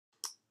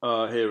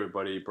Hey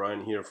everybody,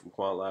 Brian here from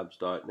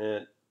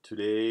quantlabs.net.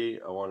 Today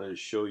I wanted to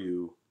show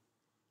you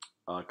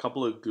a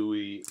couple of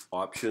GUI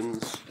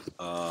options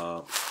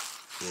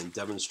and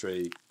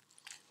demonstrate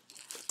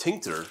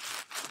Tkinter,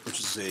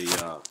 which is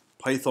a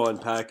Python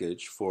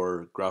package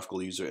for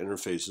graphical user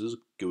interfaces,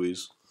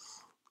 GUIs,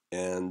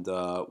 and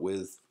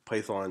with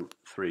Python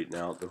 3.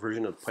 Now the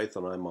version of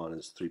Python I'm on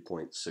is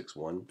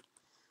 3.61.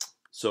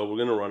 So we're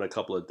going to run a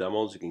couple of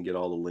demos. You can get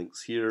all the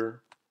links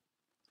here.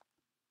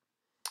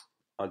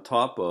 On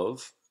top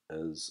of,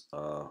 as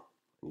I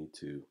need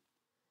to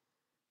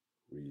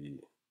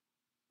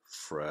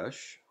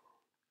refresh.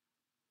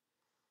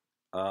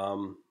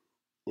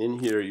 In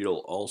here,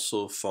 you'll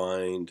also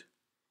find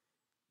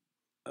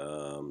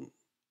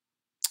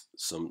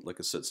some, like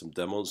I said, some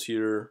demos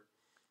here,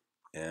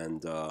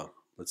 and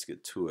let's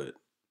get to it.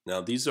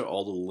 Now, these are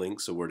all the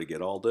links of where to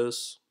get all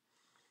this.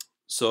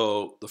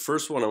 So the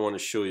first one I want to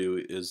show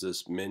you is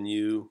this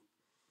menu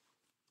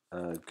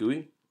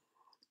GUI,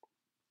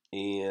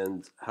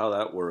 and how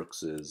that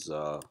works is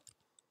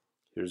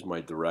here's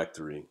my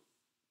directory.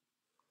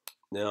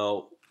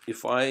 Now,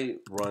 if I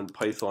run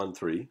Python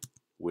 3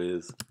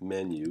 with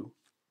menu,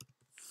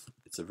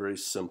 it's a very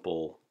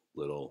simple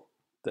little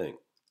thing.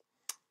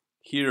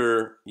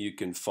 Here you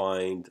can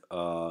find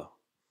the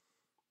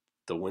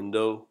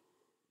window,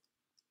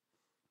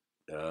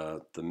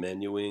 the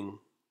menuing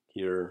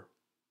here,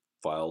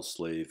 file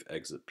slave,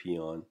 exit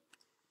peon.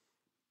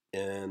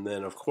 And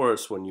then of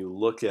course when you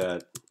look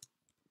at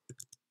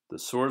the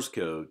source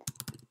code,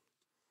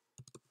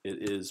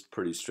 it is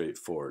pretty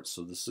straightforward.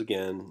 So this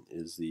again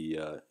is the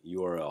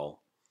URL,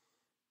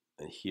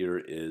 and here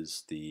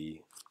is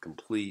the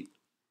complete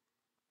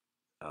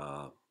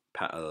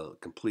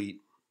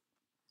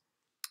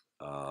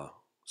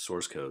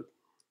source code.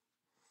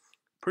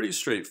 Pretty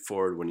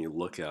straightforward when you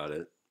look at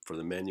it. For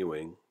the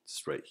menuing,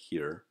 it's right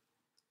here.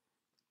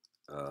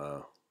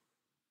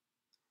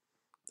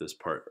 This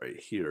part right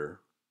here,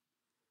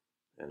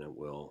 and it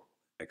will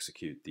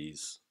execute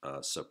these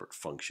separate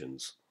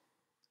functions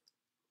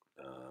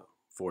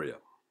for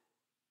you.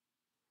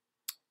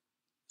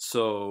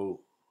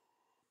 So,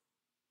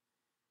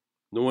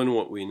 knowing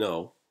what we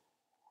know,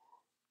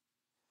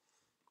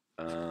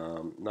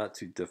 not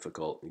too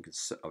difficult. You can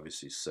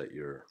obviously set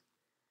your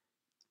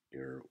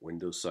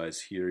window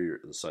size here,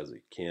 the size of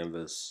the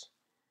canvas,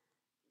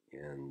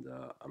 and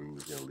I'm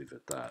going to leave it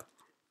at that.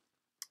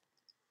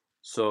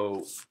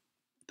 So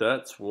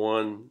that's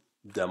one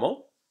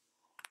demo.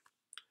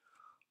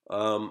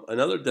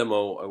 Another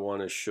demo I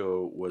want to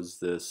show was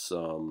this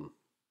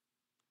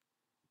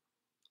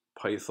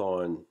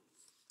Python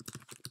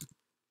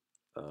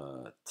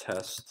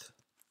test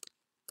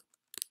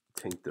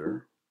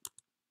Tkinter.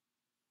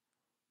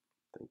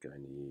 I think I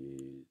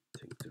need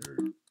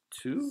Tkinter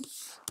 2.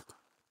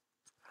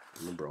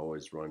 Remember,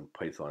 always run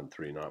Python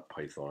 3, not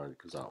Python,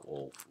 because that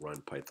will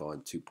run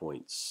Python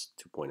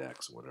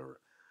 2.x or whatever.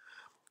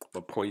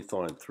 But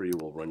Python 3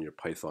 will run your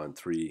Python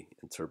 3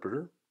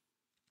 interpreter.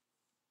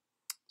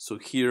 So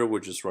here we're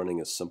just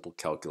running a simple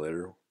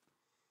calculator,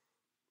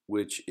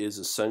 which is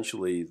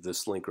essentially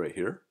this link right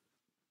here.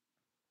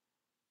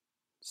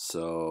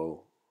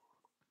 So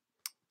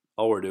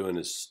all we're doing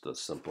is the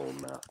simple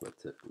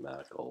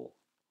mathematical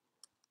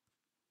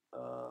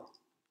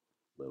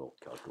little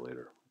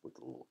calculator with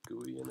a little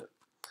GUI in it.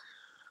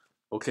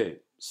 Okay,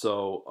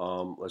 so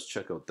let's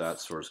check out that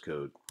source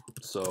code.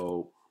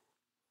 So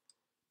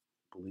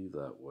I believe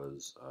that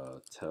was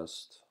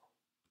test.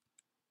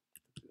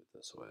 Do it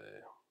this way.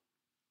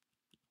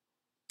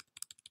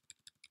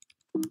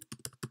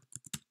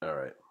 All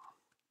right.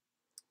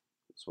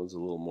 This one's a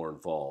little more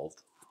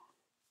involved.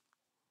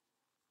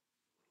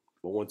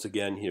 But once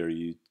again, here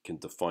you can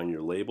define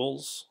your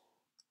labels,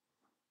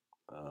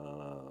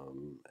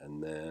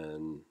 and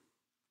then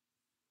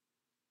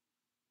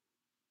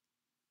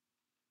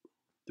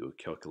do a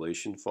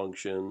calculation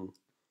function,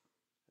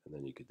 and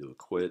then you could do a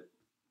quit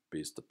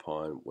based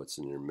upon what's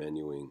in your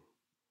menuing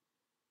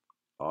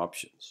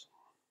options.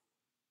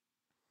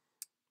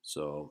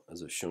 So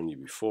as I've shown you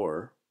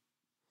before,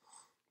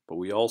 but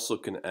we also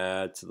can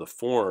add to the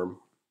form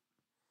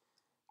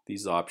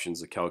these options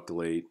to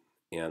calculate,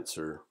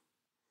 answer,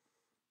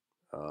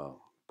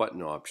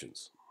 button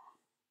options.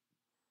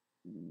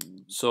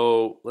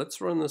 So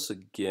let's run this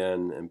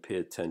again and pay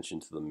attention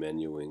to the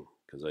menuing,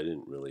 because I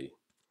didn't really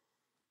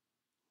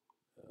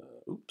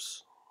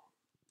oops.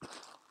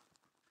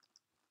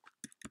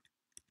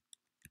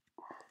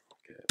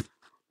 Okay.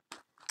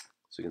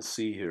 So you can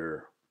see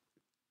here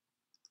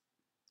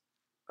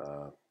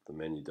the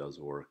menu does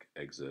work.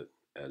 Exit,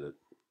 edit,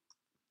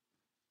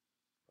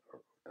 or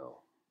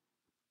L.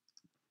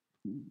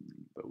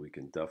 But we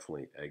can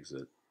definitely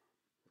exit.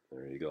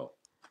 There you go.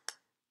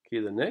 Okay,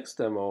 the next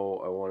demo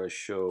I want to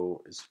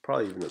show is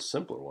probably even a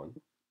simpler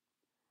one.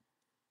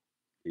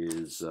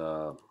 Is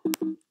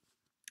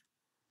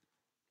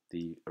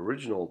the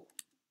original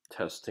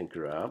test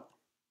Tkinter app.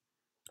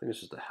 I think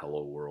it's just a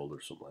Hello World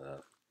or something like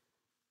that.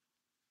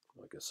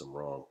 I guess I'm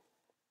wrong.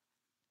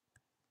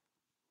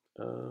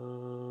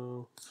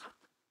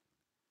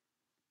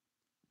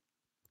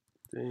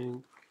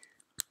 think.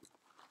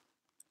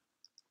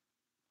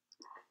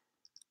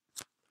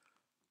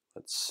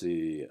 Let's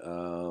see.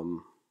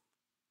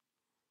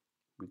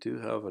 We do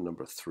have a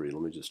number 3.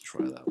 Let me just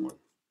try that one.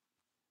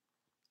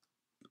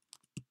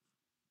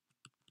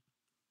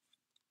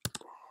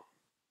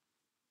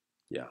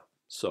 Yeah,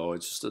 so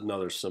it's just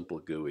another simple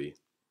GUI,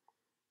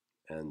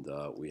 and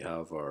we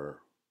have our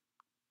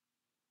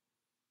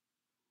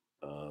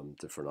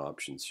different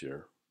options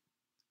here.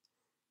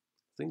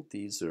 I think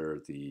these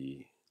are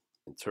the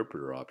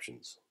interpreter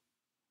options.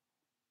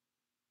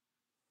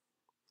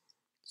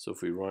 So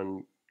if we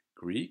run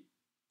greet,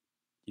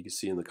 you can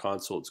see in the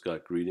console it's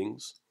got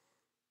greetings,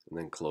 and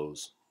then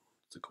close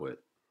to quit.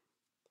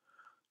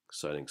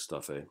 Exciting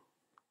stuff, eh?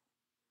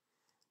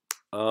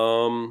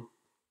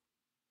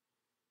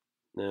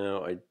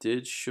 Now I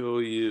did show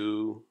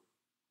you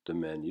the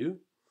menu.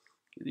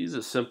 These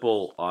are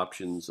simple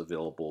options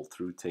available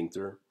through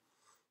Tkinter,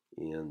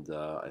 and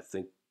I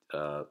think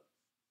the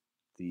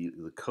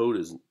code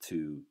isn't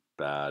too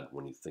bad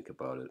when you think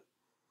about it.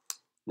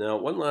 Now,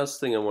 one last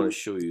thing I want to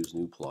show you is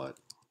gnuplot.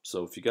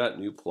 So if you got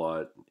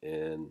gnuplot,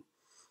 and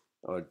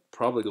I'd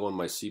probably go on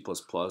my C++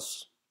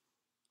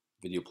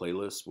 video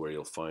playlist where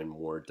you'll find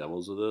more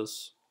demos of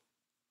this.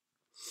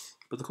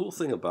 But the cool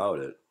thing about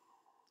it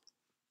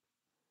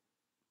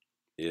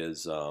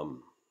is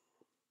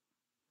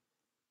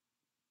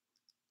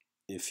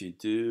if you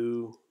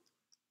do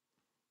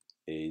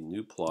a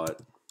gnuplot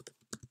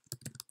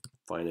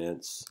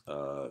finance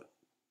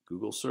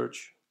Google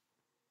search,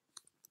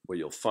 what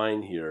you'll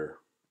find here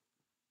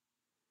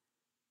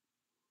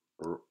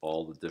are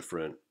all the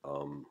different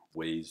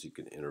ways you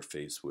can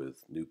interface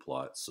with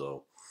gnuplot.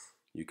 So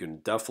you can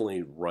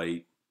definitely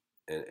write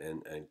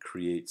and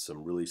create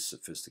some really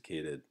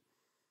sophisticated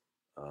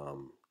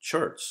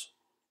charts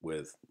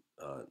with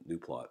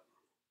gnuplot.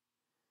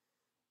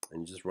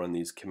 And you just run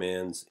these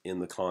commands in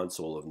the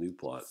console of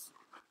gnuplot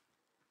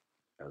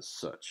as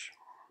such.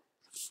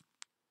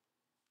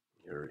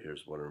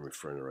 Here's what I'm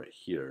referring to right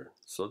here.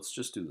 So let's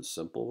just do the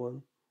simple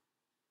one.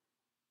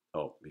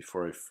 Oh,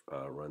 before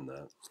I run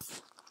that,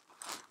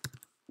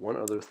 one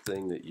other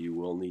thing that you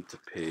will need to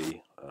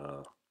pay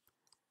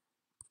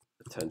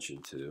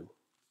attention to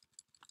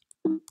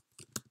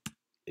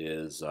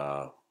is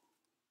the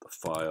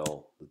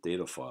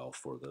data file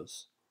for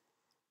this,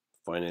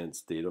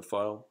 finance data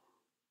file.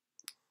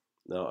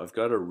 Now I've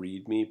got a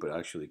README, but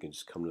actually you can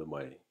just come to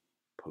my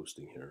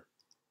posting here.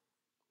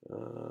 I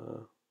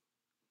was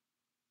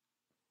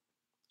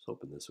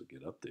hoping this would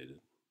get updated.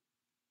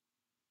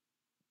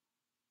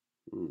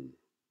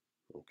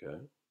 Okay.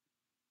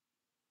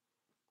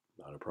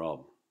 Not a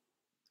problem.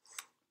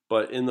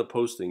 But in the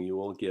posting, you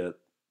will get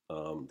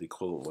the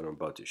equivalent of what I'm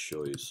about to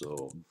show you.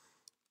 So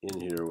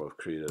in here, I've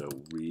created a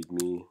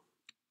README,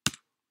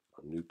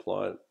 a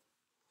gnuplot.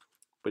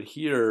 But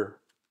here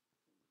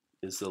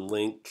is the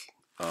link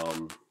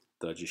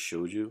that I just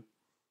showed you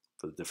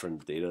for the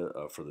different data,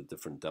 for the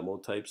different demo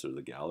types or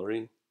the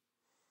gallery.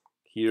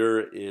 Here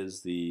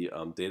is the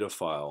data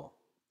file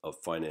of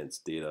finance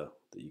data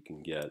that you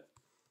can get,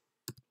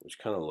 which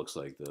kind of looks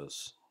like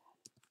this.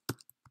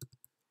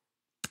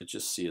 It's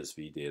just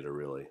CSV data,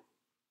 really.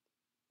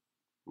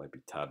 Might be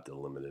tab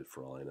delimited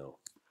for all I know.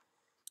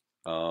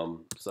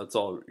 So that's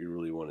all you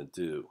really want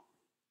to do.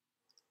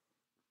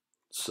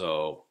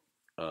 So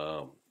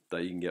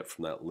that you can get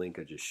from that link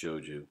I just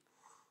showed you.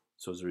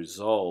 So as a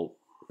result,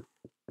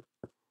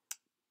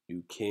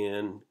 you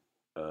can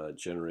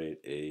generate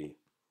a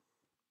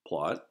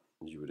plot,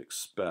 as you would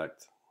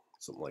expect,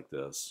 something like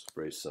this,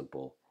 very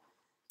simple,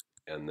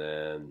 and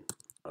then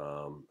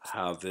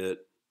have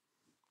it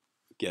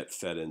get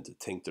fed into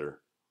Tkinter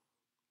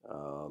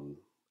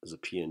as a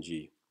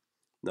PNG.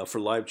 Now for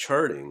live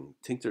charting,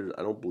 Tkinter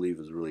I don't believe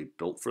is really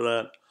built for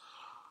that,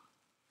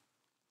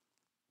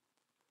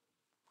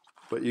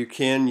 but you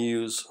can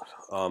use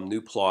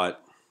gnuplot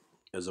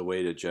as a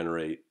way to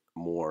generate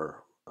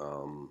more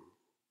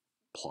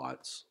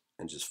plots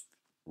and just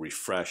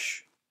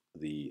refresh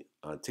the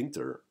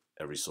Tkinter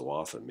every so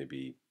often,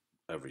 maybe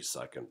every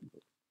second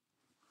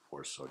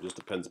or so. It just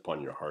depends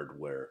upon your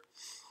hardware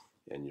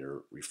and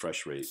your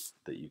refresh rate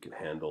that you can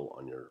handle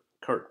on your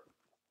card.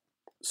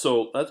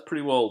 So that's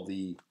pretty well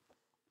the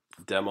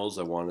demos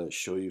I want to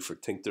show you for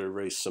Tkinter.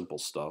 Very simple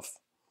stuff,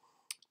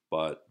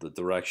 but the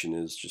direction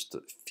is just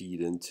to feed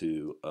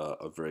into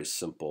a very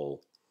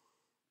simple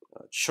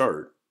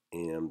chart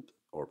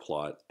or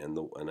plot,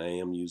 and I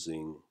am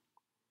using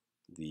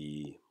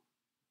the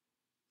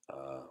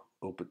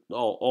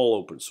all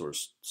open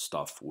source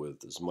stuff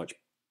with as much.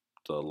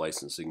 The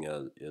licensing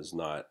is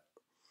not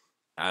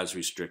as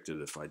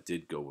restricted if I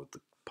did go with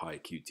the Pi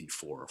Qt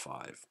 4 or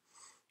 5,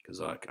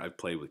 because I've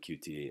played with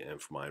Qt,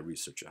 and for my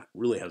research, it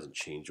really hasn't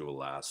changed over the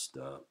last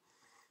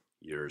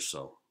year or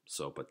so.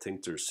 But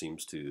Tkinter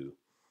seems to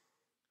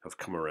have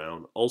come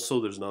around.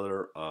 Also, there's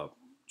another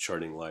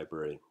charting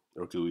library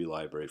or GUI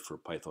library for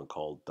Python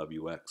called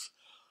WX.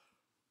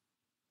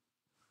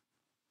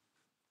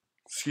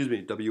 Excuse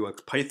me,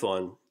 WX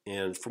Python.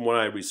 And from what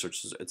I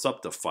researched, it's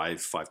up to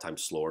five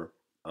times slower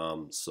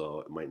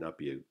So it might not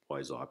be a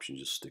wise option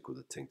just stick with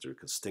a Tkinter,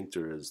 because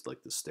Tkinter is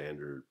like the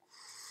standard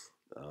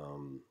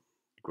um,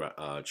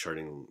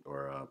 charting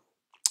or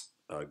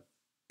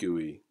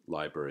GUI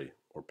library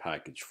or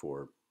package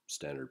for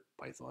standard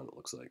Python, it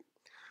looks like.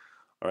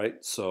 All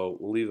right, so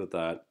we'll leave it at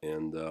that,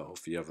 and hope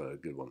you have a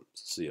good one.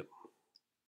 See you.